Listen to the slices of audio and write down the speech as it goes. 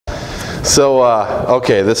So,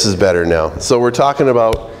 okay, this is better now. So we're talking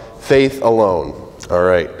about faith alone. All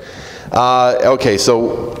right. Okay,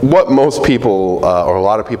 so what most people, or a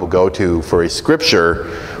lot of people go to for a scripture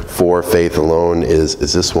for faith alone is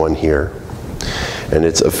this one here. And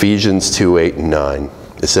it's Ephesians 2:8 and 9.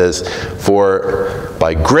 It says, "For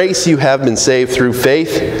by grace you have been saved through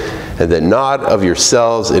faith, and that not of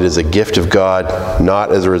yourselves, it is a gift of God,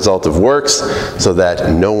 not as a result of works, so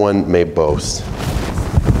that no one may boast."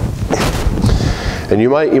 And you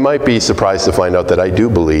might be surprised to find out that I do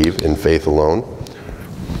believe in faith alone.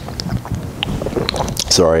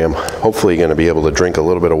 Sorry, I'm hopefully going to be able to drink a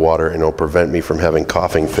little bit of water and it'll prevent me from having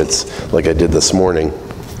coughing fits like I did this morning.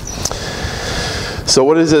 So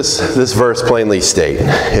what does this verse plainly state?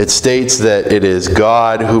 It states that it is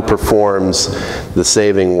God who performs the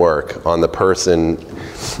saving work on the person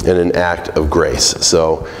in an act of grace.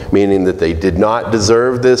 So, meaning that they did not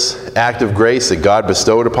deserve this act of grace that God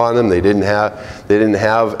bestowed upon them. They didn't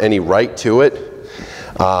have any right to it.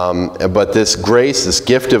 But this grace, this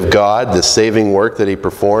gift of God, this saving work that He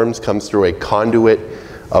performs, comes through a conduit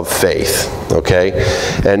of faith. Okay,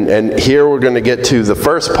 and here we're going to get to the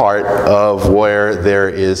first part of where there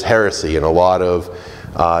is heresy and a lot of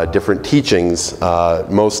different teachings,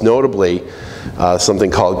 most notably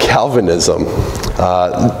something called Calvinism.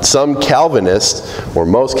 Some Calvinists, or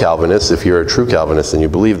most Calvinists, if you're a true Calvinist and you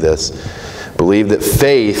believe this, believe that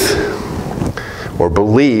faith or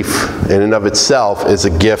belief in and of itself is a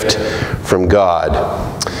gift from God,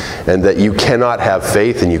 and that you cannot have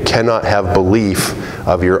faith and you cannot have belief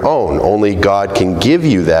of your own. Only God can give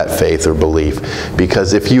you that faith or belief,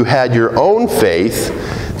 because if you had your own faith,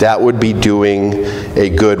 that would be doing a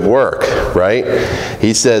good work, right?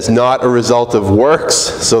 He says, not a result of works,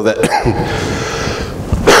 so that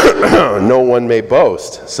no one may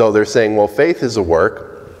boast. So they're saying, well, faith is a work,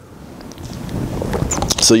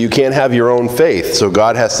 so you can't have your own faith, so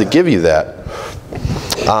God has to give you that.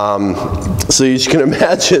 So you can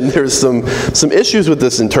imagine there's some issues with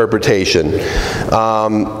this interpretation.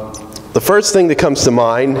 The first thing that comes to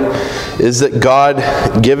mind is that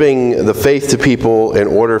God giving the faith to people in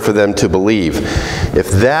order for them to believe.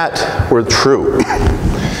 If that were true,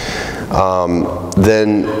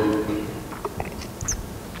 then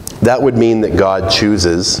that would mean that God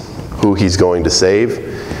chooses who He's going to save,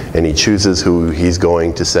 and He chooses who He's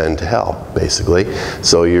going to send to hell, basically.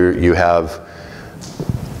 So you have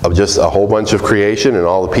just a whole bunch of creation and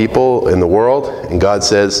all the people in the world, and God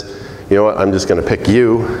says, you know what, I'm just going to pick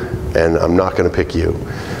you, and I'm not going to pick you.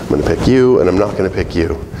 I'm going to pick you, and I'm not going to pick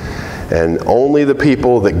you. And only the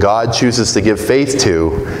people that God chooses to give faith to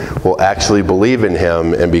will actually believe in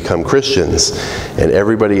Him and become Christians, and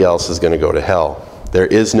everybody else is going to go to hell. There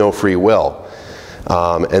is no free will.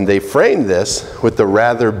 And they frame this with the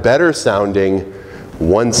rather better sounding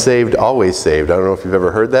once saved, always saved. I don't know if you've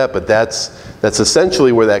ever heard that, but that's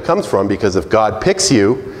essentially where that comes from, because if God picks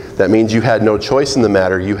you, that means you had no choice in the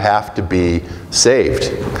matter. You have to be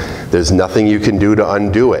saved. There's nothing you can do to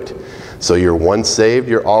undo it. So you're once saved,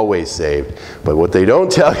 you're always saved. But what they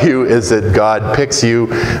don't tell you is that God picks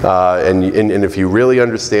you, and if you really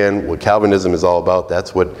understand what Calvinism is all about,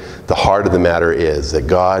 that's what the heart of the matter is, that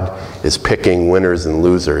God is picking winners and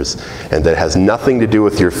losers, and that has nothing to do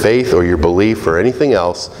with your faith or your belief or anything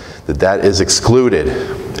else, that is excluded,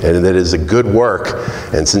 and that is a good work.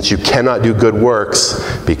 And since you cannot do good works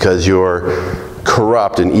because you're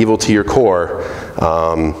corrupt and evil to your core,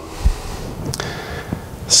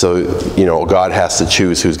 so, you know, God has to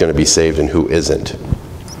choose who's going to be saved and who isn't.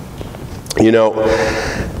 You know,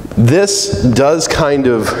 this does kind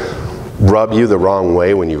of rub you the wrong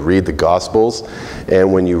way when you read the Gospels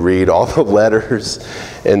and when you read all the letters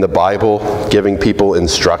in the Bible giving people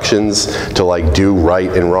instructions to like do right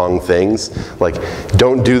and wrong things. Like,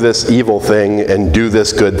 don't do this evil thing and do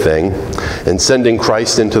this good thing. And sending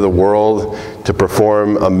Christ into the world to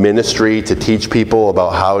perform a ministry to teach people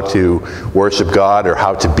about how to worship God or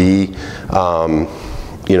how to be,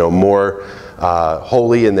 you know, more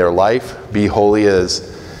holy in their life. Be holy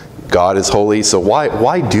as God is holy. So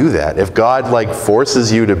why do that? If God like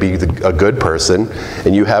forces you to be a good person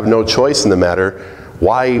and you have no choice in the matter,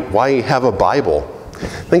 why have a Bible?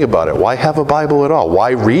 Think about it. Why have a Bible at all?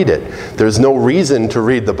 Why read it? There's no reason to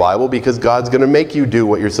read the Bible, because God's going to make you do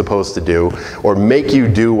what you're supposed to do, or make you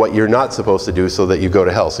do what you're not supposed to do so that you go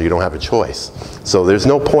to hell, so you don't have a choice. So there's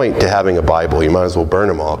no point to having a Bible. You might as well burn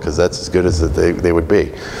them all, because that's as good as they would be.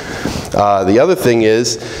 The other thing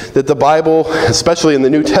is that the Bible, especially in the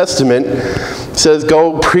New Testament, says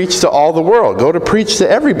go preach to all the world. Go to preach to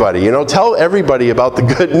everybody. You know, tell everybody about the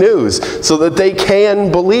good news so that they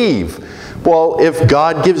can believe. Well, if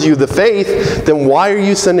God gives you the faith, then why are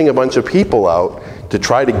you sending a bunch of people out to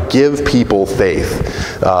try to give people faith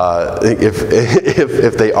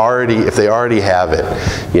if they already have it?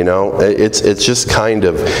 You know, it's just kind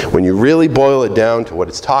of, when you really boil it down to what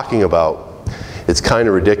it's talking about, it's kind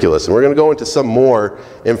of ridiculous. And we're going to go into some more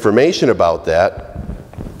information about that.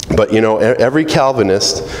 But you know, every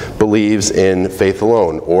Calvinist believes in faith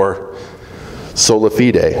alone, or sola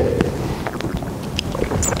fide.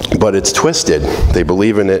 But it's twisted. They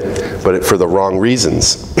believe in it, but for the wrong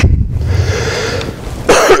reasons.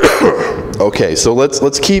 Okay, so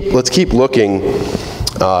let's keep looking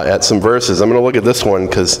at some verses. I'm going to look at this one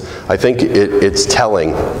because I think it's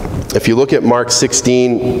telling. If you look at Mark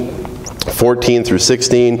 16:14 through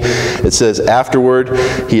 16, it says, "Afterward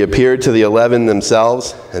he appeared to the 11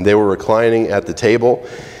 themselves, and they were reclining at the table.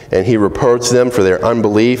 And he reproached them for their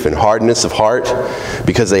unbelief and hardness of heart,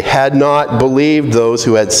 because they had not believed those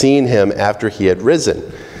who had seen him after he had risen.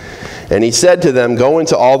 And he said to them, 'Go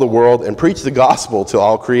into all the world and preach the gospel to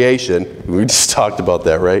all creation.'" We just talked about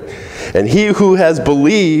that, right? "And he who has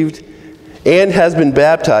believed and has been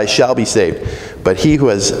baptized shall be saved, but he who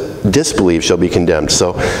has disbelieved shall be condemned."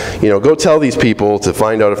 So, you know, go tell these people to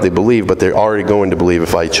find out if they believe, but they're already going to believe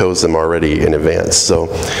if I chose them already in advance. So,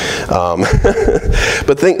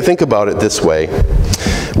 but think about it this way.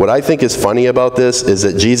 What I think is funny about this is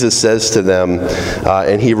that Jesus says to them,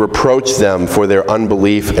 and he reproached them for their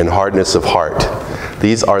unbelief and hardness of heart.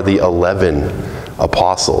 These are the 11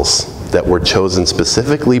 apostles that were chosen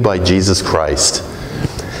specifically by Jesus Christ.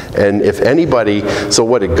 And if anybody, so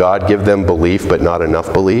what, did God give them belief but not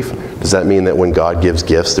enough belief? Does that mean that when God gives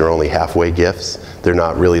gifts, they're only halfway gifts? They're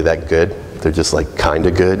not really that good? They're just like kind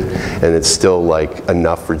of good? And it's still like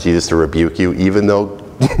enough for Jesus to rebuke you, even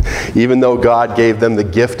though God gave them the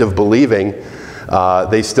gift of believing,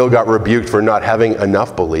 they still got rebuked for not having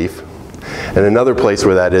enough belief. And another place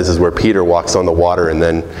where that is where Peter walks on the water and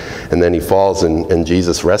then he falls and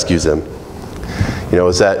Jesus rescues him. You know,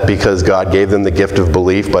 is that because God gave them the gift of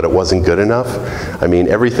belief, but it wasn't good enough? I mean,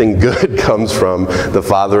 everything good comes from the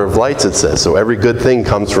Father of lights, it says. So every good thing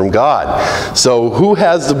comes from God. So who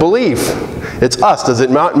has the belief? It's us. Does it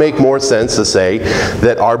not make more sense to say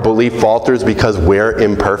that our belief falters because we're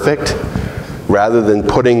imperfect, rather than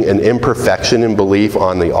putting an imperfection in belief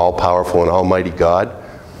on the all-powerful and almighty God?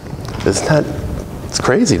 Isn't that... It's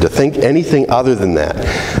crazy to think anything other than that.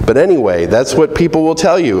 But anyway, that's what people will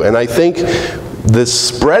tell you. And I think this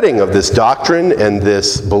spreading of this doctrine and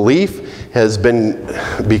this belief has been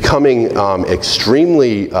becoming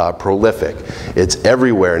extremely prolific. It's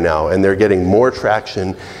everywhere now, and they're getting more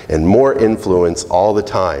traction and more influence all the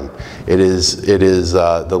time. It is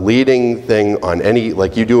the leading thing on any,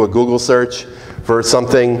 like you do a Google search for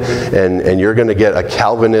something, and you're going to get a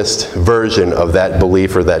Calvinist version of that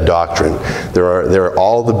belief or that doctrine. There are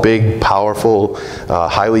all the big, powerful,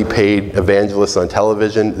 highly paid evangelists on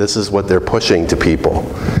television. This is what they're pushing to people,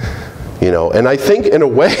 you know. And I think, in a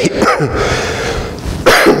way,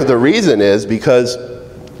 the reason is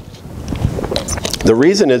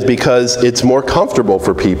because it's more comfortable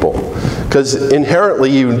for people. Because inherently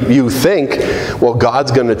you think, well,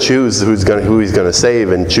 God's going to choose who He's going to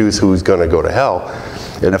save and choose who's going to go to hell.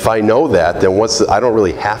 And if I know that, then I don't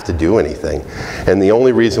really have to do anything. And the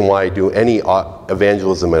only reason why I do any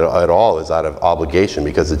evangelism at all is out of obligation,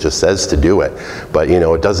 because it just says to do it. But you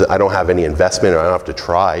know, I don't have any investment, or I don't have to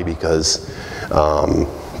try, because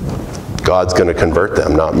God's going to convert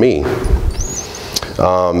them, not me.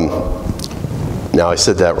 Now I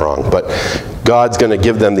said that wrong, but God's going to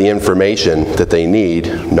give them the information that they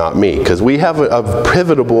need, not me. Because we have a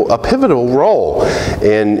pivotal role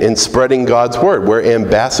in spreading God's word. We're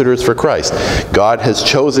ambassadors for Christ. God has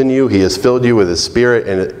chosen you. He has filled you with His Spirit,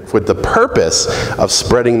 and with the purpose of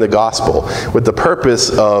spreading the gospel, with the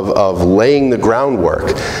purpose of laying the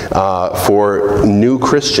groundwork for new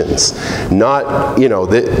Christians. Not, you know,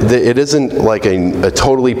 it isn't like a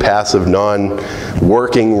totally passive,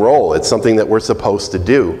 non-working role. It's something that we're supposed to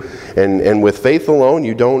do. And with faith alone,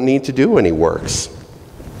 you don't need to do any works.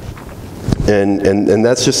 And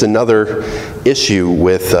that's just another issue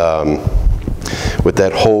with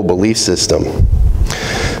that whole belief system.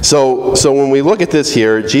 So when we look at this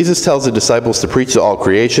here, Jesus tells the disciples to preach to all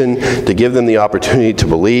creation, to give them the opportunity to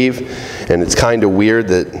believe. And it's kind of weird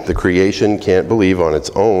that the creation can't believe on its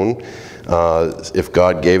own if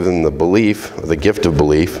God gave them the belief, the gift of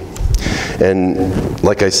belief. And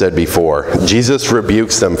like I said before, Jesus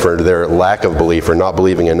rebukes them for their lack of belief, or not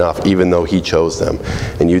believing enough, even though He chose them.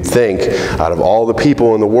 And you'd think, out of all the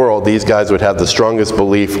people in the world, these guys would have the strongest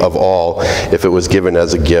belief of all if it was given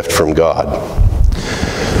as a gift from God.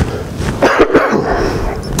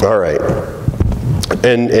 All right.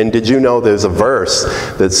 And did you know there's a verse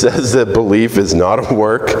that says that belief is not a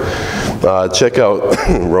work? Check out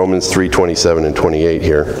Romans 3:27 and 28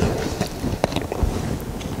 here.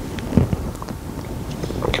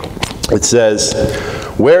 It says,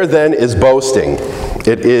 "Where then is boasting?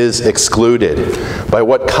 It is excluded. By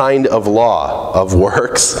what kind of law? Of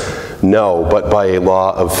works? No, but by a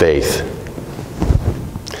law of faith.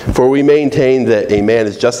 For we maintain that a man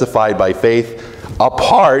is justified by faith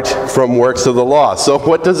apart from works of the law." So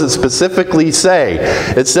what does it specifically say?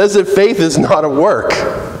 It says that faith is not a work.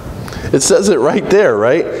 It says it right there,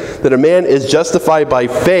 right? That a man is justified by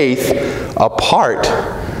faith apart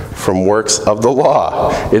from works of the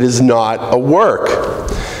law. It is not a work.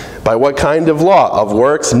 By what kind of law? Of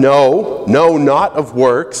works? No, not of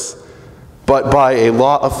works, but by a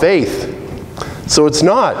law of faith. So it's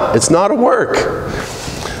not a work.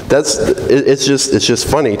 It's just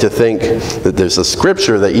funny to think that there's a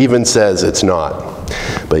scripture that even says it's not,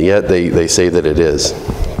 but yet they say that it is.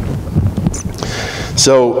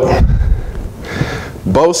 So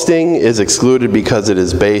boasting is excluded because it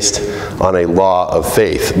is based on a law of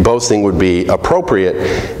faith. Boasting would be appropriate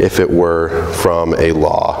if it were from a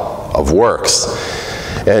law of works.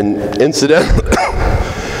 And incidentally,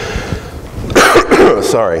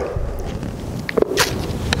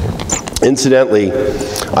 Incidentally,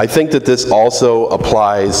 I think that this also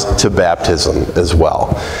applies to baptism as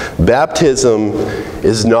well. Baptism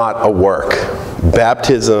is not a work.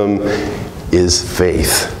 Baptism is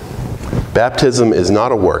faith. Baptism is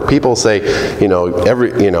not a work. People say, a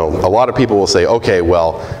lot of people will say, okay,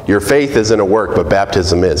 well, your faith isn't a work, but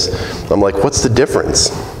baptism is. I'm like, what's the difference?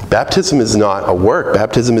 Baptism is not a work.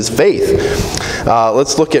 Baptism is faith.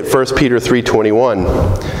 Let's look at 1 Peter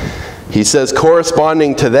 3:21. He says,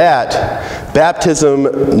 corresponding to that,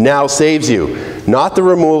 baptism now saves you, not the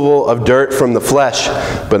removal of dirt from the flesh,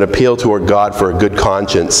 but appeal toward God for a good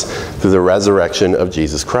conscience through the resurrection of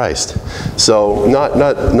Jesus Christ. So,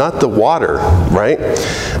 not the water, right?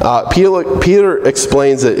 Peter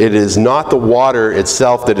explains that it is not the water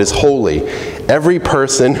itself that is holy. Every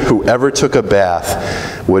person who ever took a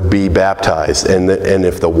bath would be baptized. And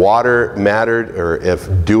if the water mattered, or if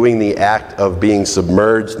doing the act of being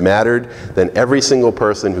submerged mattered, then every single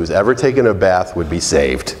person who's ever taken a bath would be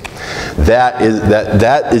saved. That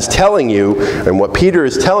is telling you, and what Peter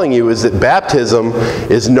is telling you, is that baptism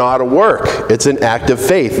is not a work. It's an act of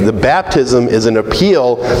faith. The baptism is an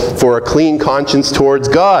appeal for a clean conscience towards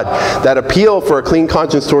God. That appeal for a clean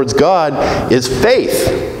conscience towards God is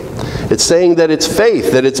faith. It's saying that it's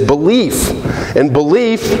faith, that it's belief. And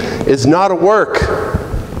belief is not a work.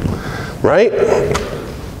 Right?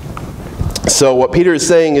 So what Peter is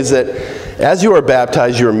saying is that as you are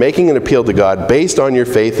baptized, you are making an appeal to God based on your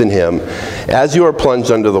faith in Him. As you are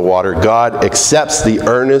plunged under the water, God accepts the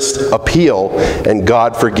earnest appeal, and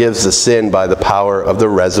God forgives the sin by the power of the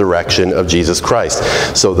resurrection of Jesus Christ.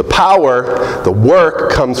 So the power, the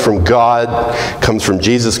work, comes from God, comes from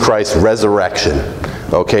Jesus Christ's resurrection.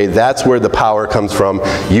 Okay, that's where the power comes from.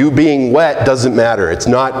 You being wet doesn't matter.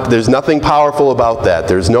 There's nothing powerful about that.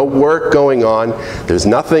 There's no work going on. There's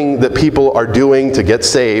nothing that people are doing to get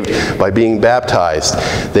saved by being baptized.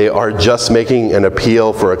 They are just making an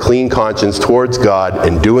appeal for a clean conscience towards God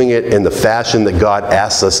and doing it in the fashion that God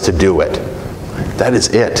asks us to do it. That is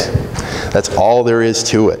it. That's all there is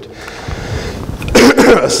to it.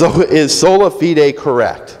 So is sola fide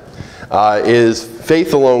correct? Is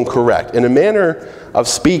faith alone correct? In a manner of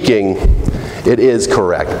speaking, it is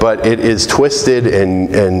correct, but it is twisted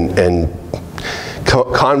and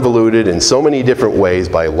convoluted in so many different ways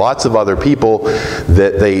by lots of other people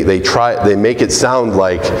that they make it sound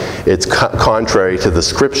like it's contrary to the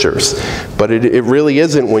scriptures. But it really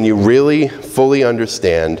isn't when you really fully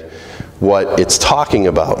understand what it's talking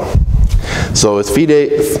about. So is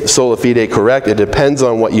sola fide correct? It depends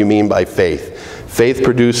on what you mean by faith. Faith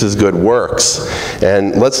produces good works.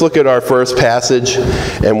 And let's look at our first passage,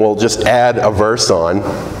 and we'll just add a verse on,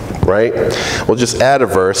 right? We'll just add a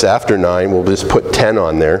verse after 9. We'll just put 10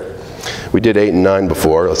 on there. We did 8 and 9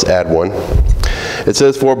 before. Let's add one. It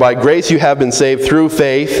says, for by grace you have been saved through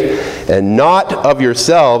faith, and not of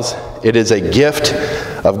yourselves. It is a gift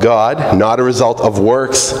of God, not a result of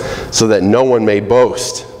works, so that no one may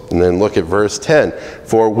boast. And then look at verse 10.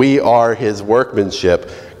 For we are His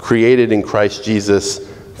workmanship, created in Christ Jesus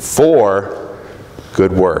for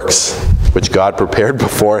good works, which God prepared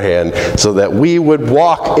beforehand so that we would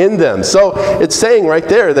walk in them. So it's saying right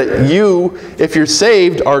there that you, if you're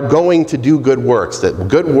saved, are going to do good works. That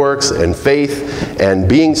good works and faith and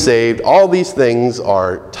being saved, all these things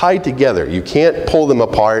are tied together. You can't pull them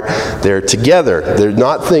apart. They're together. They're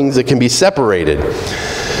not things that can be separated.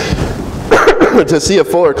 to see a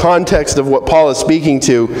fuller context of what Paul is speaking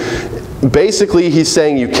to, basically he's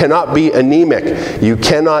saying you cannot be anemic. You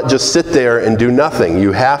cannot just sit there and do nothing.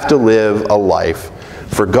 You have to live a life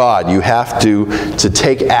for God. You have to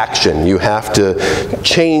take action. You have to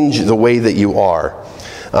change the way that you are.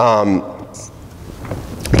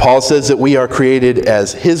 Paul says that we are created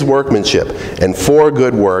as his workmanship and for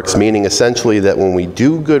good works, meaning essentially that when we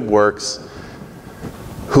do good works,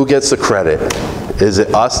 who gets the credit? Is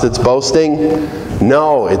it us that's boasting?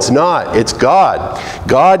 No, it's not. It's God.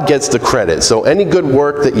 God gets the credit. So any good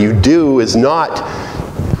work that you do does not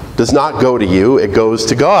go to you, it goes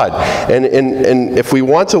to God. And if we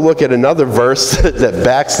want to look at another verse that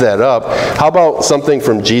backs that up, how about something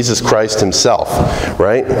from Jesus Christ himself,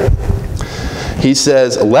 right? He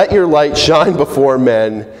says, "Let your light shine before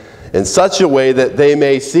men in such a way that they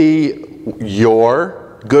may see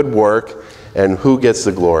your good work, and who gets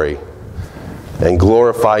the glory? And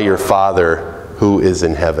glorify your Father who is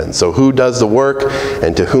in heaven." So who does the work,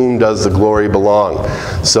 and to whom does the glory belong?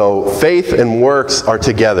 So faith and works are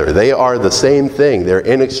together. They are the same thing. They're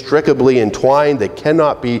inextricably entwined. They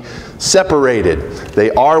cannot be separated. They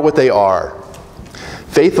are what they are.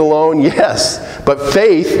 Faith alone, yes, but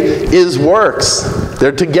faith is works.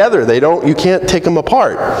 They're together. You can't take them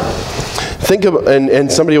apart. Think of,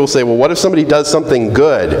 and somebody will say, well, what if somebody does something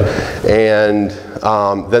good and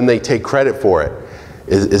then they take credit for it?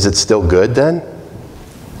 Is it still good then?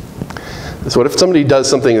 So what if somebody does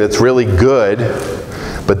something that's really good,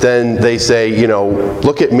 but then they say,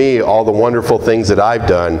 look at me, all the wonderful things that I've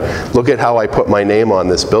done. Look at how I put my name on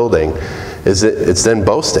this building. It's then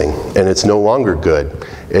boasting, and it's no longer good.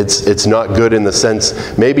 It's not good in the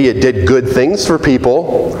sense, maybe it did good things for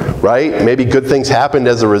people, right? Maybe good things happened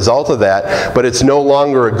as a result of that, but it's no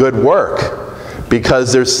longer a good work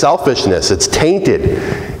because there's selfishness. It's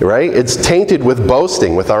tainted, right? It's tainted with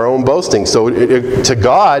boasting, with our own boasting. So to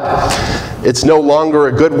God, it's no longer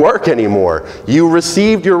a good work anymore. You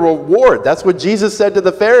received your reward. That's what Jesus said to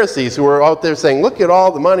the Pharisees who were out there saying, look at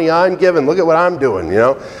all the money I'm giving. Look at what I'm doing,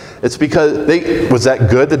 It's because was that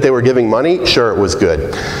good that they were giving money? Sure, it was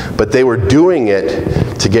good. But they were doing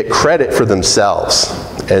it to get credit for themselves.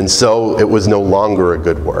 And so it was no longer a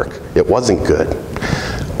good work. It wasn't good.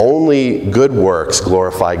 Only good works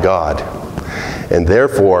glorify God. And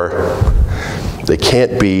therefore, they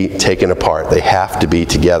can't be taken apart. They have to be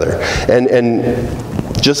together. And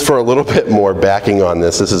just for a little bit more backing on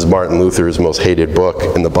this is Martin Luther's most hated book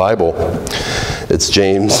in the Bible. It's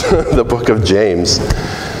James, the book of James.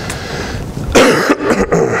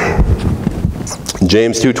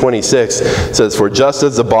 James 2:26 says, "For just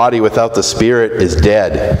as the body without the spirit is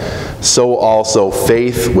dead, so also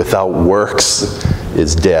faith without works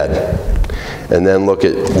is dead." And then look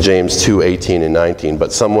at James 2:18 and 19.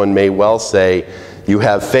 "But someone may well say, you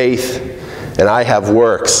have faith and I have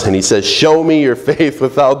works." And he says, "Show me your faith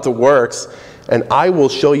without the works, and I will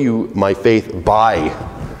show you my faith by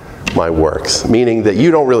my works." Meaning that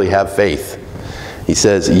you don't really have faith. He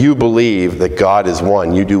says, you believe that God is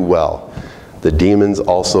one. You do well. The demons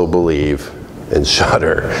also believe and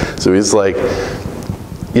shudder. So he's like,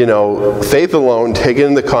 faith alone, taken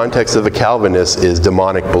in the context of a Calvinist, is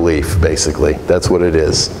demonic belief, basically. That's what it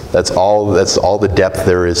is. That's all the depth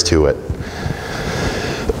there is to it.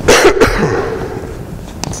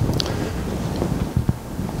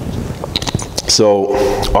 So,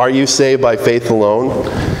 are you saved by faith alone?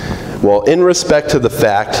 Well, in respect to the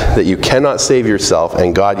fact that you cannot save yourself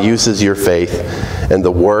and God uses your faith and the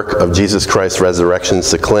work of Jesus Christ's resurrection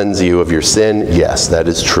to cleanse you of your sin, yes, that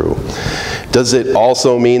is true. Does it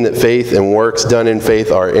also mean that faith and works done in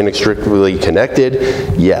faith are inextricably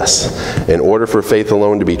connected? Yes. In order for faith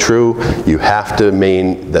alone to be true, you have to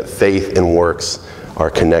mean that faith and works are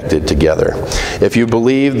connected together. If you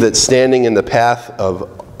believe that standing in the path of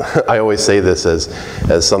I always say this as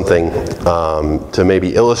something to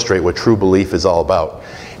maybe illustrate what true belief is all about.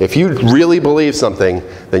 If you really believe something,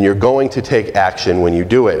 then you're going to take action when you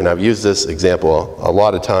do it. And I've used this example a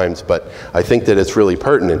lot of times, but I think that it's really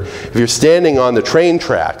pertinent. If you're standing on the train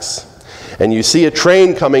tracks and you see a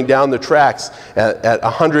train coming down the tracks at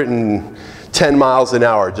 110 miles an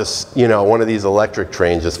hour, just, one of these electric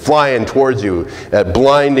trains just flying towards you at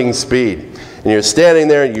blinding speed. And you're standing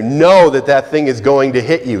there and you know that thing is going to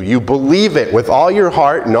hit you. You believe it with all your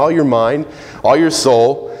heart and all your mind, all your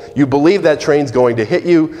soul. You believe that train's going to hit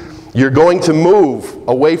you. You're going to move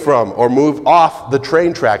away from or move off the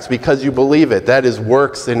train tracks because you believe it. That is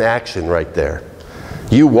works in action right there.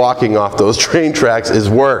 You walking off those train tracks is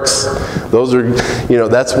works. Those are,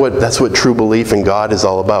 that's what true belief in God is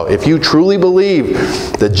all about. If you truly believe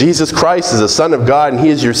that Jesus Christ is the Son of God and He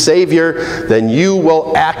is your Savior, then you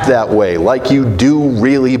will act that way, like you do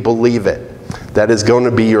really believe it. That is going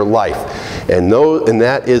to be your life. And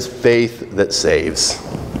that is faith that saves.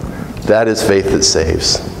 That is faith that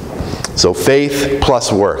saves. So faith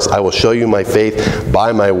plus works. I will show you my faith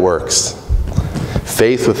by my works.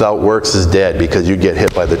 Faith without works is dead, because you'd get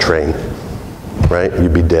hit by the train, right?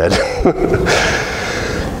 You'd be dead.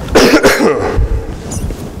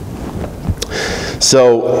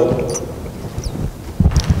 So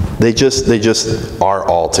they just are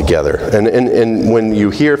all together. And when you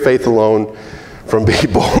hear faith alone from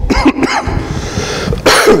people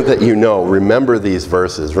that remember these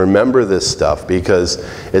verses, remember this stuff, because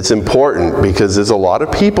it's important, because there's a lot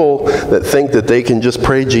of people that think that they can just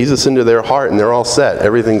pray Jesus into their heart and they're all set.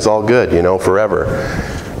 Everything's all good, forever.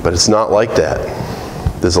 But it's not like that.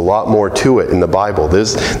 There's a lot more to it in the Bible.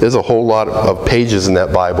 There's a whole lot of pages in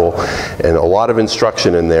that Bible and a lot of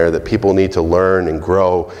instruction in there that people need to learn and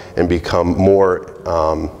grow and become more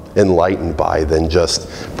enlightened by than just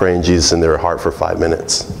praying Jesus in their heart for 5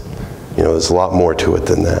 minutes. There's a lot more to it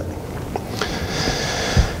than that.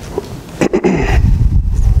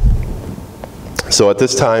 So at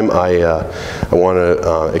this time, I want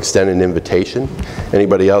to extend an invitation.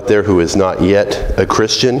 Anybody out there who is not yet a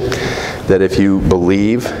Christian, that if you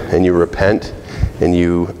believe and you repent and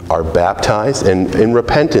you are baptized, and in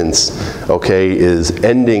repentance, is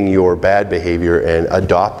ending your bad behavior and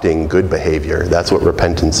adopting good behavior. That's what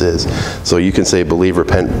repentance is. So you can say, believe,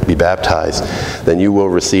 repent, be baptized. Then you will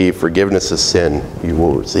receive forgiveness of sin. You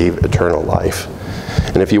will receive eternal life.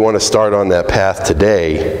 And if you want to start on that path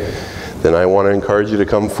today, then I want to encourage you to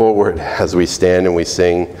come forward as we stand and we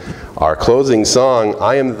sing our closing song,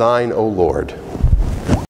 I Am Thine, O Lord.